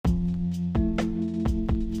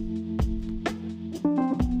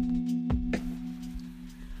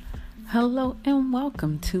Hello and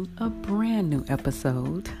welcome to a brand new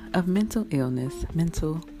episode of Mental Illness,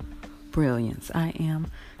 Mental Brilliance. I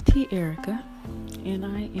am T. Erica, and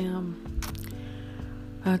I am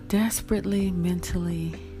a desperately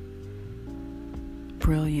mentally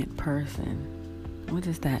brilliant person. What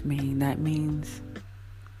does that mean? That means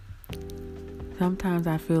sometimes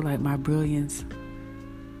I feel like my brilliance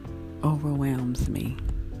overwhelms me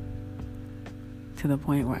to the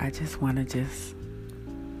point where I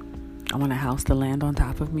want a house to land on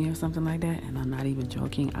top of me or something like that. And I'm not even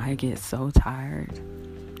joking. I get so tired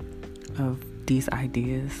of these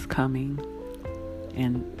ideas coming.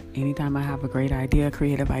 And anytime I have a great idea, a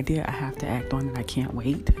creative idea, I have to act on it. I can't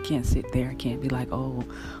wait. I can't sit there. I can't be like, oh,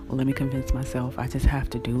 well, let me convince myself. I just have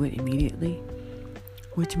to do it immediately.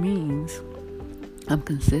 Which means I'm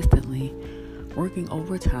consistently working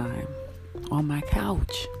overtime on my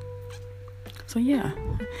couch. So yeah,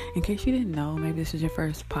 in case you didn't know, maybe this is your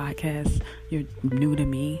first podcast, you're new to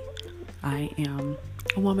me. I am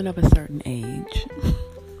a woman of a certain age.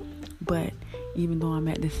 But even though I'm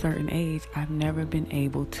at this certain age, I've never been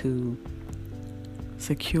able to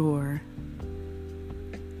secure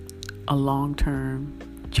a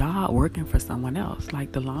long-term job working for someone else.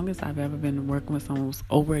 Like the longest I've ever been working with someone was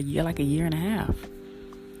over a year, like a year and a half.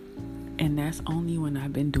 And that's only when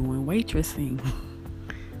I've been doing waitressing.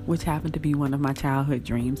 Which happened to be one of my childhood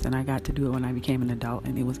dreams, and I got to do it when I became an adult,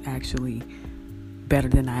 and it was actually better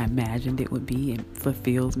than I imagined it would be. It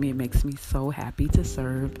fulfills me. It makes me so happy to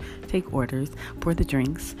serve, take orders, pour the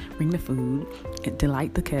drinks, bring the food, and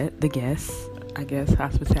delight the guests. I guess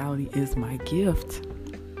hospitality is my gift.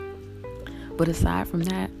 But aside from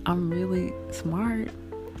that, I'm really smart,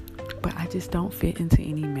 but I just don't fit into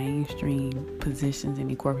any mainstream positions,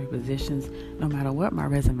 any corporate positions, no matter what my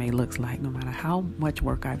resume looks like, no matter how much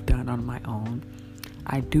work I've done on my own.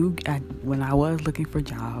 When I was looking for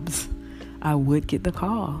jobs, I would get the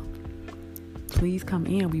call. Please come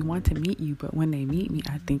in. We want to meet you. But when they meet me,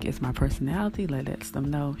 I think it's my personality that lets them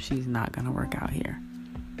know she's not going to work out here.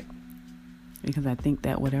 Because I think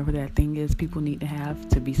that whatever that thing is people need to have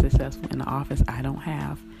to be successful in the office, I don't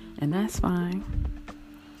have. And that's fine.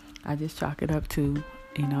 I just chalk it up to,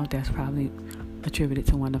 that's probably attributed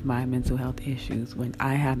to one of my mental health issues when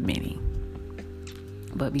I have many.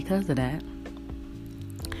 But because of that,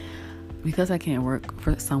 because I can't work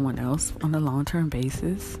for someone else on a long-term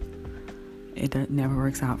basis, it never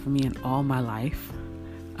works out for me in all my life.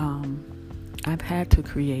 I've had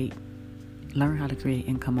to learn how to create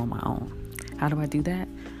income on my own. How do I do that?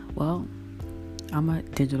 Well, I'm a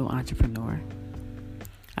digital entrepreneur.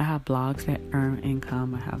 I have blogs that earn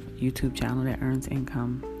income. I have a YouTube channel that earns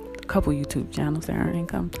income. A couple YouTube channels that earn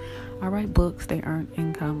income. I write books, they earn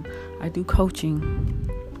income. I do coaching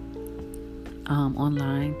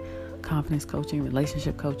online, confidence coaching,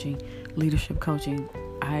 relationship coaching, leadership coaching.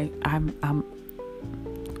 I'm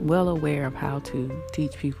well aware of how to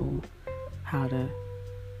teach people how to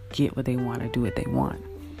get what they want or do what they want.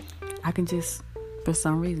 For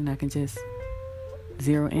some reason, I can just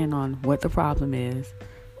zero in on what the problem is,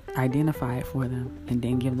 identify it for them, and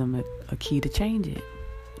then give them a key to change it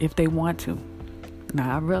if they want to.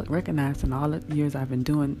 Now, I recognize in all the years I've been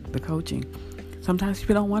doing the coaching, sometimes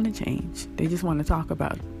people don't want to change. They just want to talk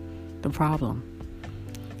about the problem.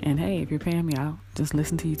 And hey, if you're paying me, I'll just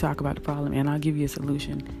listen to you talk about the problem and I'll give you a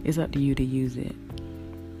solution. It's up to you to use it.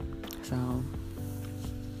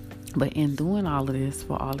 But in doing all of this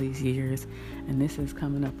for all these years, and this is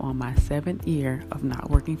coming up on my 7th year of not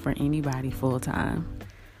working for anybody full time.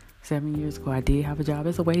 7 years ago, I did have a job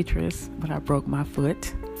as a waitress, but I broke my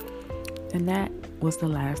foot. And that was the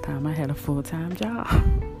last time I had a full-time job.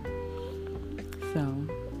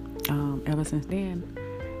 So, ever since then,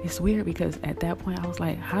 it's weird because at that point I was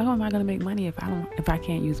like, how am I going to make money if I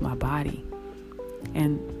can't use my body?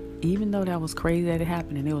 And even though that was crazy that it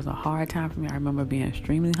happened and it was a hard time for me, I remember being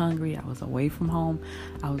extremely hungry. I was away from home.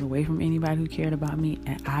 I was away from anybody who cared about me,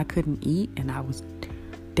 and I couldn't eat, and I was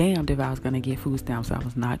damned if I was going to get food stamps. So I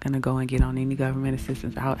was not going to go and get on any government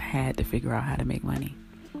assistance. I had to figure out how to make money.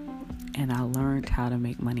 And I learned how to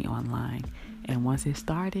make money online. And once it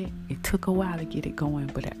started, it took a while to get it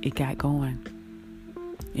going, but it got going.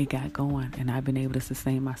 It got going, and I've been able to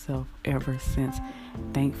sustain myself ever since.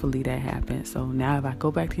 Thankfully, that happened. So now if I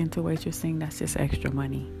go back into waitressing, that's just extra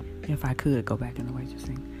money. If I could go back into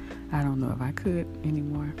waitressing. I don't know if I could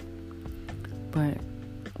anymore. But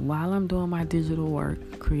while I'm doing my digital work,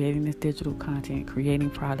 creating this digital content,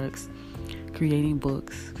 creating products, creating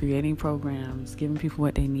books, creating programs, giving people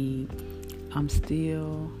what they need, I'm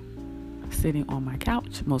still sitting on my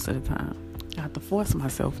couch most of the time. I have to force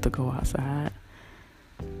myself to go outside.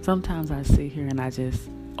 Sometimes I sit here and I just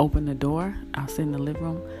open the door. I'll sit in the living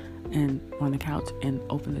room and on the couch and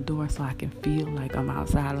open the door so I can feel like I'm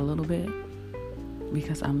outside a little bit,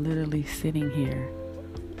 because I'm literally sitting here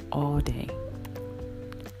all day.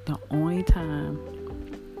 The only time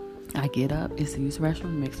I get up is to use the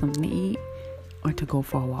restroom, make something to eat, or to go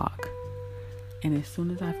for a walk. And as soon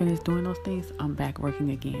as I finish doing those things, I'm back working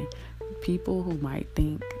again. People who might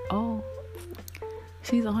think, oh,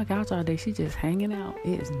 she's on her couch all day, she's just hanging out.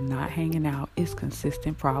 It is not hanging out. It's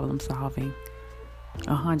consistent problem solving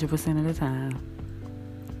 100% of the time.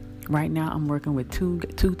 Right now I'm working with two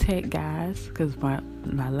tech guys because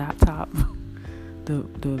my laptop, the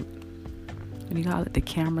what do you call it? The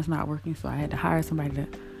camera's not working, so I had to hire somebody to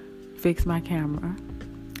fix my camera.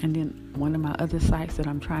 And then one of my other sites that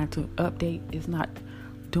I'm trying to update is not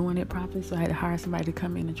doing it properly, so I had to hire somebody to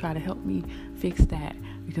come in and try to help me fix that,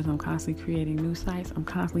 because I'm constantly creating new sites, I'm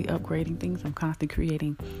constantly upgrading things, I'm constantly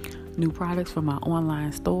creating new products for my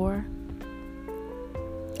online store.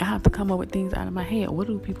 I have to come up with things out of my head. What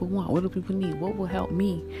do people want? What do people need? What will help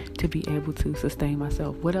me to be able to sustain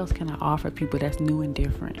myself? What else can I offer people that's new and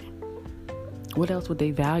different? What else would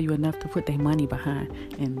they value enough to put their money behind?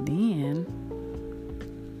 And then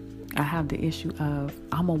I have the issue of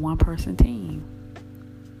I'm a one-person team.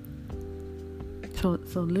 So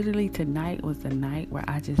literally tonight was the night where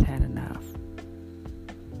I just had enough.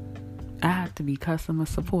 I have to be customer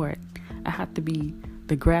support. I have to be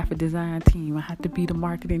the graphic design team. I have to be the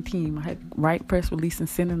marketing team. I had to write press release and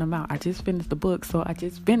sending them out. I just finished the book, so I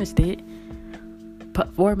just finished it,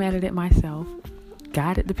 formatted it myself,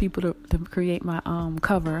 guided the people to create my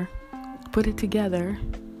cover, put it together,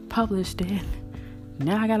 published it.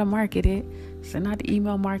 Now I gotta market it, send out the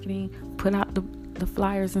email marketing, put out the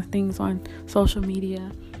flyers and things on social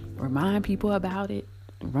media, remind people about it,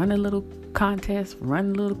 run a little contest,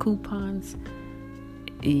 run little coupons.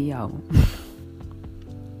 Yo.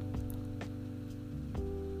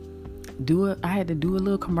 I had to do a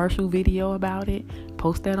little commercial video about it,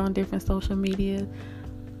 post that on different social media.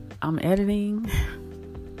 I'm editing.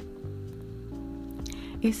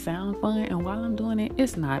 It sounds fun, and while I'm doing it,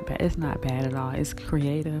 it's not bad. It's not bad at all. It's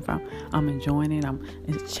creative. I'm enjoying it.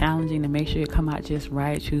 It's challenging to make sure it come out just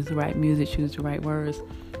right. Choose the right music. Choose the right words.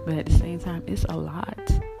 But at the same time, it's a lot.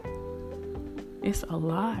 It's a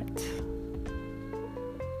lot.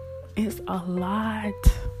 It's a lot.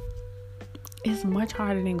 It's much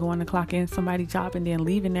harder than going to clock in somebody's job and then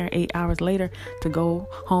leaving there 8 hours later to go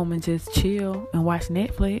home and just chill and watch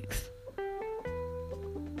Netflix.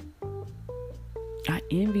 I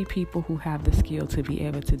envy people who have the skill to be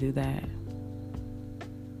able to do that.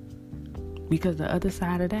 Because the other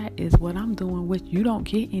side of that is what I'm doing, which you don't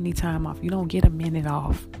get any time off. You don't get a minute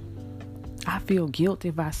off. I feel guilt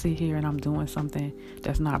if I sit here and I'm doing something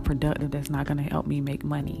that's not productive, that's not going to help me make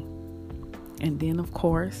money. And then, of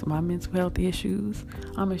course, my mental health issues.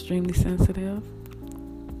 I'm extremely sensitive.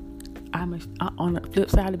 On the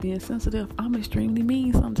flip side of being sensitive, I'm extremely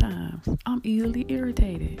mean sometimes. I'm easily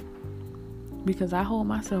irritated. Because I hold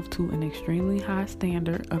myself to an extremely high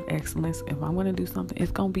standard of excellence. If I'm going to do something,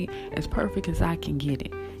 it's going to be as perfect as I can get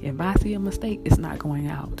it. If I see a mistake, it's not going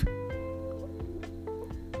out.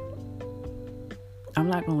 I'm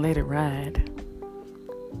not going to let it ride.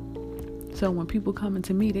 So when people coming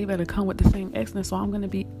to me, they better come with the same excellence. So I'm going to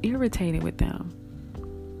be irritated with them.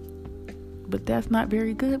 But that's not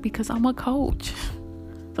very good because I'm a coach.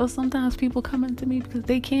 So sometimes people come to me because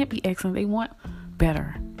they can't be excellent. They want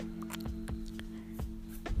better.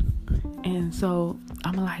 And so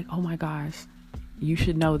I'm like, oh my gosh, you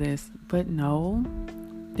should know this. But no,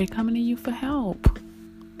 they're coming to you for help.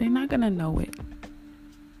 They're not going to know it.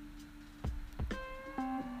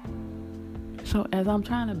 So as I'm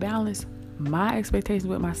trying to balance my expectations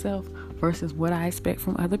with myself versus what I expect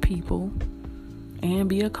from other people, and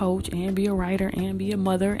be a coach, and be a writer, and be a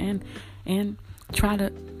mother, and try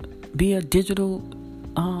to be a digital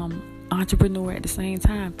entrepreneur at the same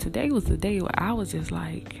time. Today was the day where I was just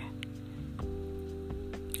like,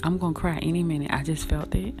 I'm gonna cry any minute. I just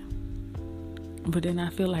felt it. But then I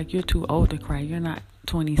feel like you're too old to cry. You're not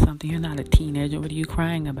 20 something. You're not a teenager. What are you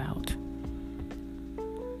crying about?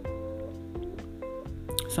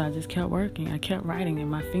 So I just kept working. I kept writing, and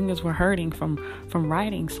my fingers were hurting from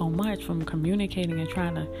writing so much, from communicating and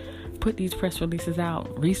trying to put these press releases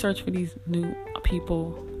out, research for these new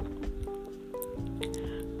people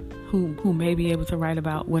who may be able to write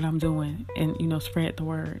about what I'm doing and, spread the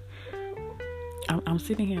word. I'm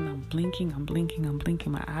sitting here and I'm blinking.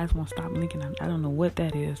 My eyes won't stop blinking. I don't know what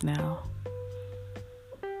that is now.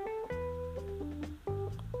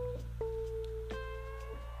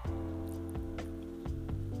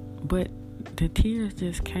 But the tears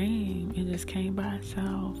just came. It just came by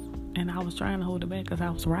itself. And I was trying to hold it back because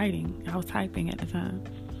I was writing. I was typing at the time.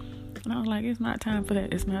 And I was like, it's not time for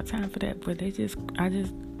that. It's not time for that. But I just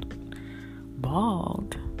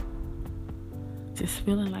bawled. Just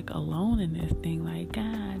feeling like alone in this thing. Like,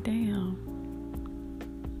 God damn.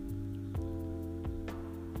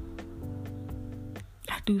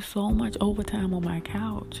 I do so much overtime on my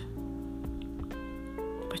couch.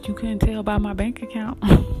 But you couldn't tell by my bank account.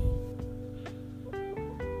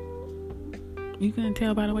 You couldn't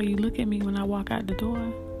tell by the way you look at me when I walk out the door.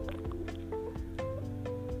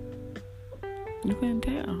 You couldn't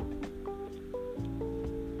tell.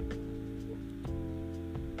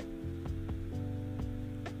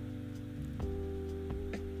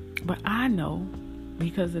 But I know,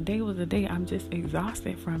 because the day was a day, I'm just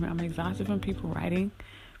exhausted from it. I'm exhausted from people writing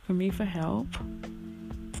for me for help.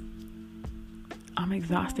 I'm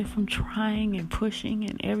exhausted from trying and pushing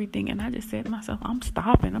and everything. And I just said to myself, I'm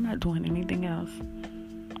stopping. I'm not doing anything else.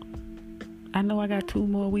 I know I got 2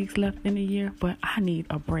 more weeks left in the year, but I need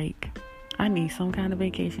a break. I need some kind of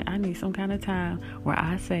vacation. I need some kind of time where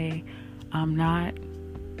I say I'm not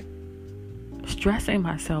stressing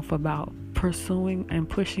myself about pursuing and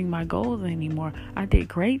pushing my goals anymore. I did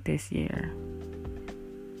great this year.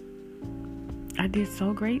 I did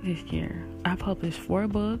so great this year. I published 4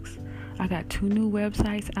 books. I got 2 new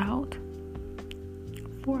websites out.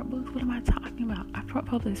 4 books? What am I talking about? I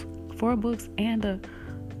published 4 books and the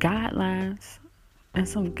guidelines and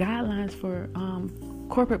some guidelines for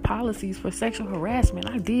corporate policies for sexual harassment.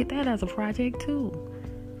 I did that as a project too.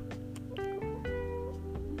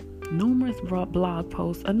 Numerous blog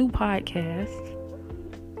posts, a new podcast,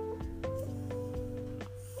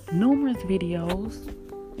 numerous videos,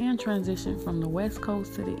 and transition from the West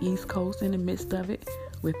Coast to the East Coast in the midst of it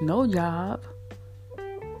with no job.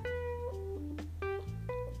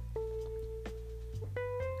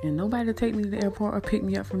 And nobody to take me to the airport or pick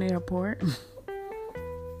me up from the airport.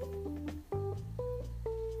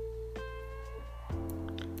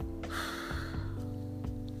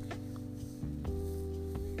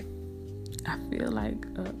 I feel like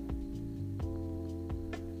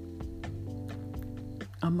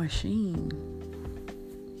a machine,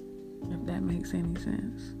 if that makes any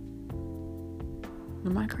sense.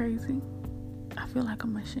 Am I crazy? I feel like a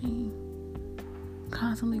machine.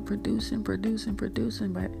 Constantly producing, but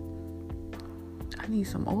I need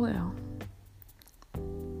some oil.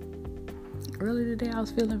 Earlier today I was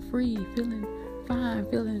feeling free, feeling fine,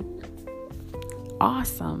 feeling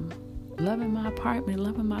awesome. Loving my apartment,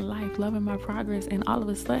 loving my life, loving my progress. And all of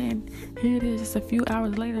a sudden, here it is just a few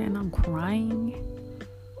hours later and I'm crying.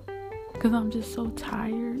 Because I'm just so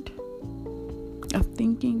tired of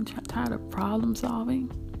thinking, tired of problem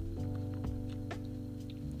solving.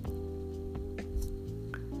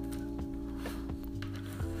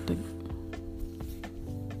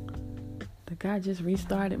 The guy just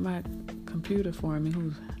restarted my computer for me,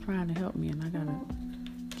 who's trying to help me, and I gotta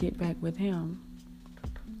get back with him.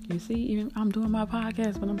 You see, even I'm doing my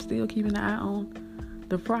podcast, but I'm still keeping an eye on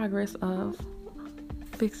the progress of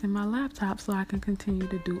fixing my laptop so I can continue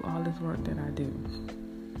to do all this work that I do.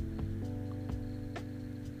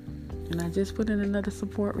 And I just put in another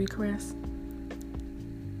support request.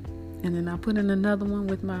 And then I put in another one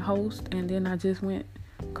with my host. And then I just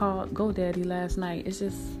called GoDaddy last night.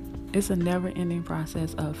 It's a never-ending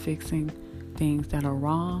process of fixing things that are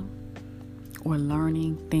wrong or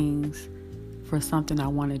learning things for something I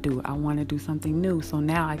want to do. I want to do something new. So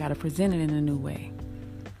now I got to present it in a new way.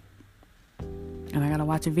 And I got to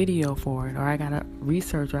watch a video for it. Or I got to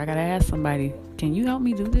research. Or I got to ask somebody, can you help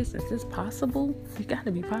me do this? Is this possible? It got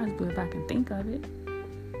to be possible if I can think of it.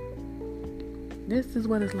 This is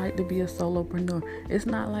what it's like to be a solopreneur. It's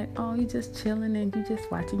not like, oh, you just chilling and you just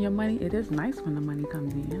watching your money. It is nice when the money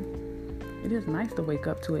comes in. It is nice to wake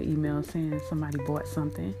up to an email saying somebody bought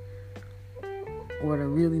something. Or to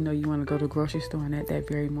really know you want to go to the grocery store and at that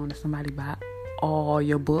very moment somebody buy all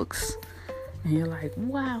your books. And you're like,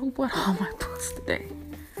 wow, who bought all my books today?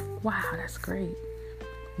 Wow, that's great.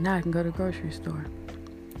 Now I can go to the grocery store.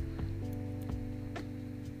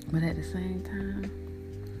 But at the same time,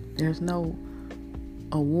 there's no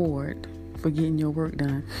award for getting your work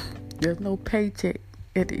done. There's no paycheck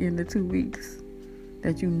at the end of 2 weeks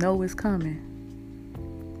that you know is coming.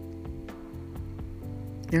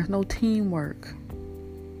 There's no teamwork.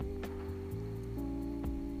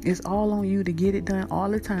 It's all on you to get it done all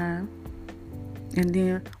the time. And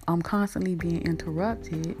then I'm constantly being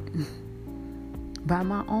interrupted by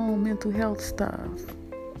my own mental health stuff,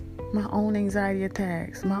 my own anxiety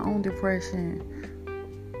attacks, my own depression,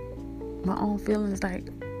 my own feelings like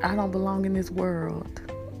I don't belong in this world.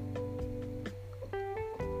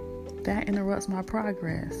 that interrupts my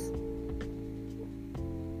progress.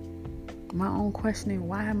 My own questioning,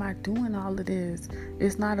 why am I doing all of this?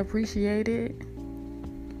 It's not appreciated.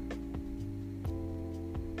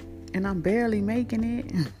 And I'm barely making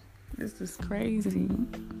it. This is crazy.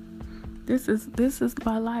 This is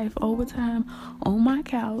my life. Overtime on my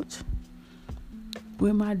couch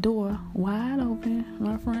with my door wide open,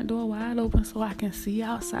 my front door wide open, so I can see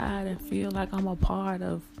outside and feel like I'm a part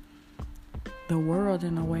of the world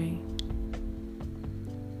in a way.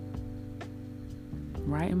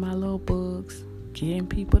 Writing my little books, getting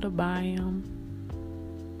people to buy them,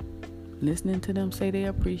 listening to them say they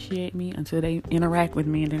appreciate me until they interact with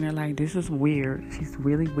me, and then they're like, this is weird. She's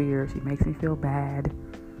really weird. She makes me feel bad.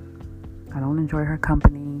 I don't enjoy her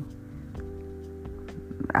company.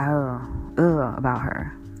 About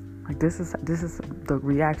her. Like this is the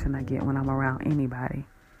reaction I get when I'm around anybody.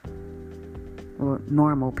 Well,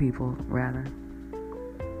 normal people rather.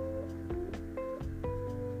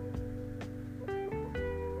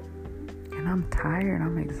 And I'm tired.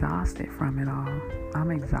 I'm exhausted from it all. I'm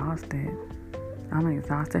exhausted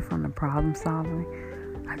from the problem solving.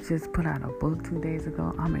 I just put out a book 2 days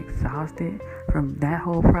ago. I'm exhausted from that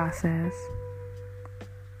whole process.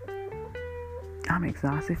 I'm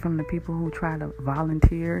exhausted from the people who try to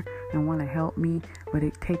volunteer and want to help me, but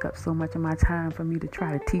it take up so much of my time for me to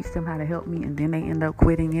try to teach them how to help me, and then they end up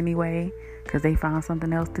quitting anyway because they found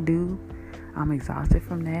something else to do. I'm exhausted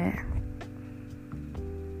from that.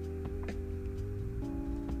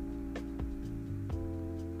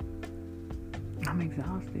 I'm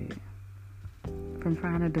exhausted from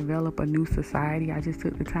trying to develop a new society. I just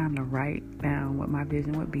took the time to write down what my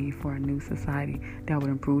vision would be for a new society that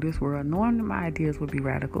would improve this world, knowing that my ideas would be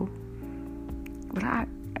radical. But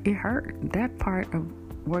it hurt. That part of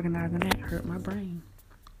organizing that hurt my brain.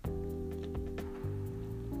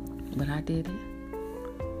 But I did it.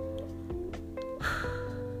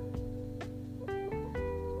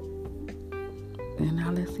 And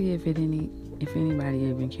now let's see if anybody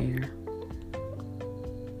even care.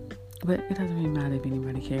 But it doesn't even matter if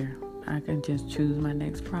anybody care. I can just choose my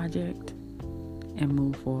next project and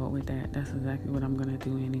move forward with that. That's exactly what I'm going to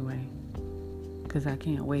do anyway. Because I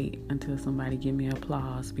can't wait until somebody give me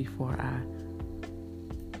applause before I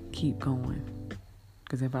keep going.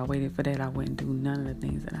 Because if I waited for that, I wouldn't do none of the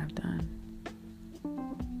things that I've done.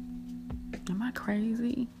 Am I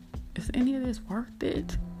crazy? Is any of this worth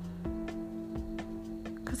it?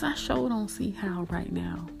 Because I sure don't see how right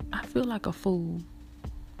now. I feel like a fool.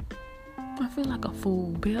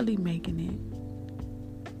 Barely making it.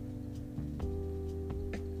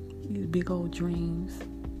 These big old dreams.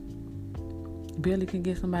 Barely can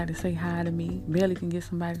get somebody to say hi to me. Barely can get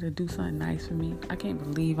somebody to do something nice for me. I can't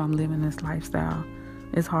believe I'm living this lifestyle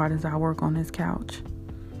as hard as I work on this couch.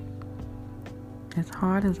 As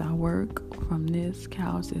hard as I work from this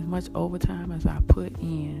couch, as much overtime as I put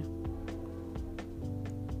in.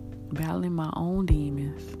 Battling my own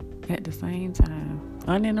demons at the same time.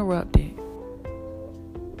 Uninterrupted.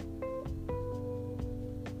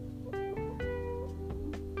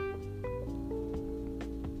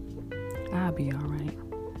 I'll be alright.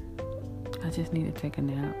 I just need to take a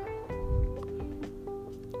nap.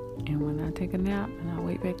 And when I take a nap and I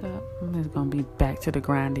wake back up, I'm just going to be back to the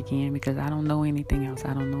grind again because I don't know anything else.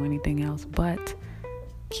 I don't know anything else but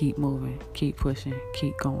keep moving, keep pushing,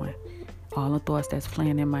 keep going. All the thoughts that's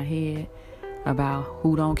playing in my head about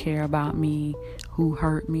who don't care about me, who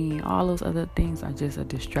hurt me, all those other things are just a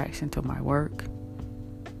distraction to my work.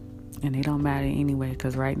 And they don't matter anyway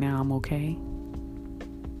because right now I'm okay.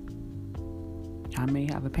 I may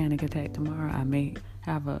have a panic attack tomorrow. I may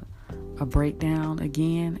have a breakdown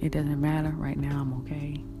again. It doesn't matter. Right now I'm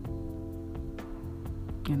okay.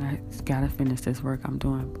 And I just gotta finish this work I'm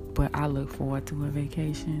doing. But I look forward to a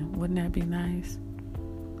vacation. Wouldn't that be nice?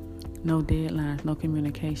 No deadlines, no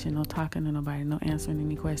communication, no talking to nobody, no answering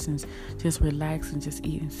any questions. Just relaxing, just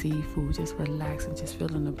eating seafood. Just relaxing, just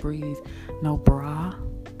feeling the breeze. No bra,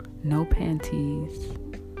 no panties.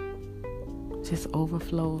 Just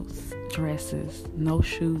overflow dresses, no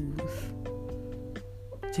shoes.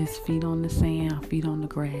 Just feet on the sand, feet on the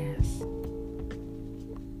grass.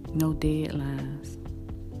 No deadlines.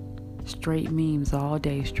 Straight memes all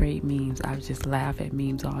day, straight memes. I would just laugh at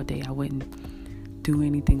memes all day. I wouldn't do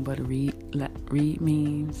anything but read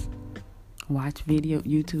memes, watch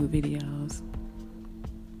YouTube videos,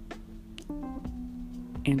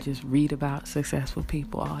 and just read about successful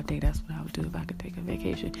people all day. That's what I would do if I could take a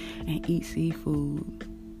vacation. And eat seafood.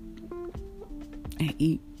 And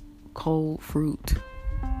eat cold fruit.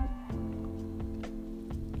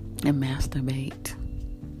 And masturbate.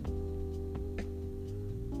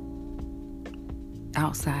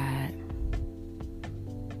 outside.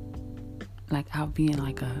 Like I'll be in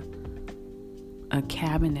like a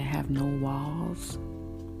cabin that have no walls,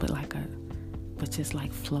 but just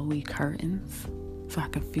like flowy curtains, so I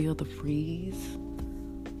can feel the breeze.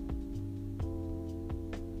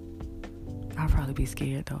 I'll probably be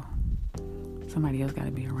scared though. Somebody else got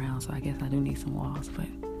to be around, so I guess I do need some walls, but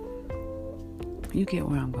you get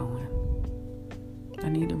where I'm going. I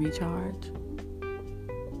need to recharge.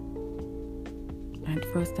 And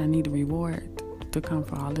first I need a reward to come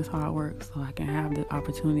for all this hard work so I can have the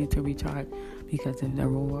opportunity to recharge, because if the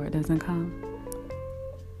reward doesn't come,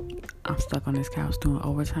 I'm stuck on this couch doing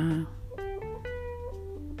overtime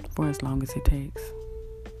for as long as it takes.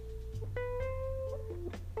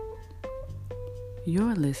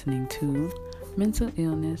 You're listening to Mental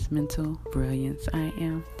Illness, Mental Brilliance. I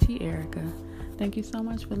am T. Erica. Thank you so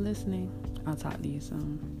much for listening. I'll talk to you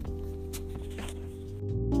soon.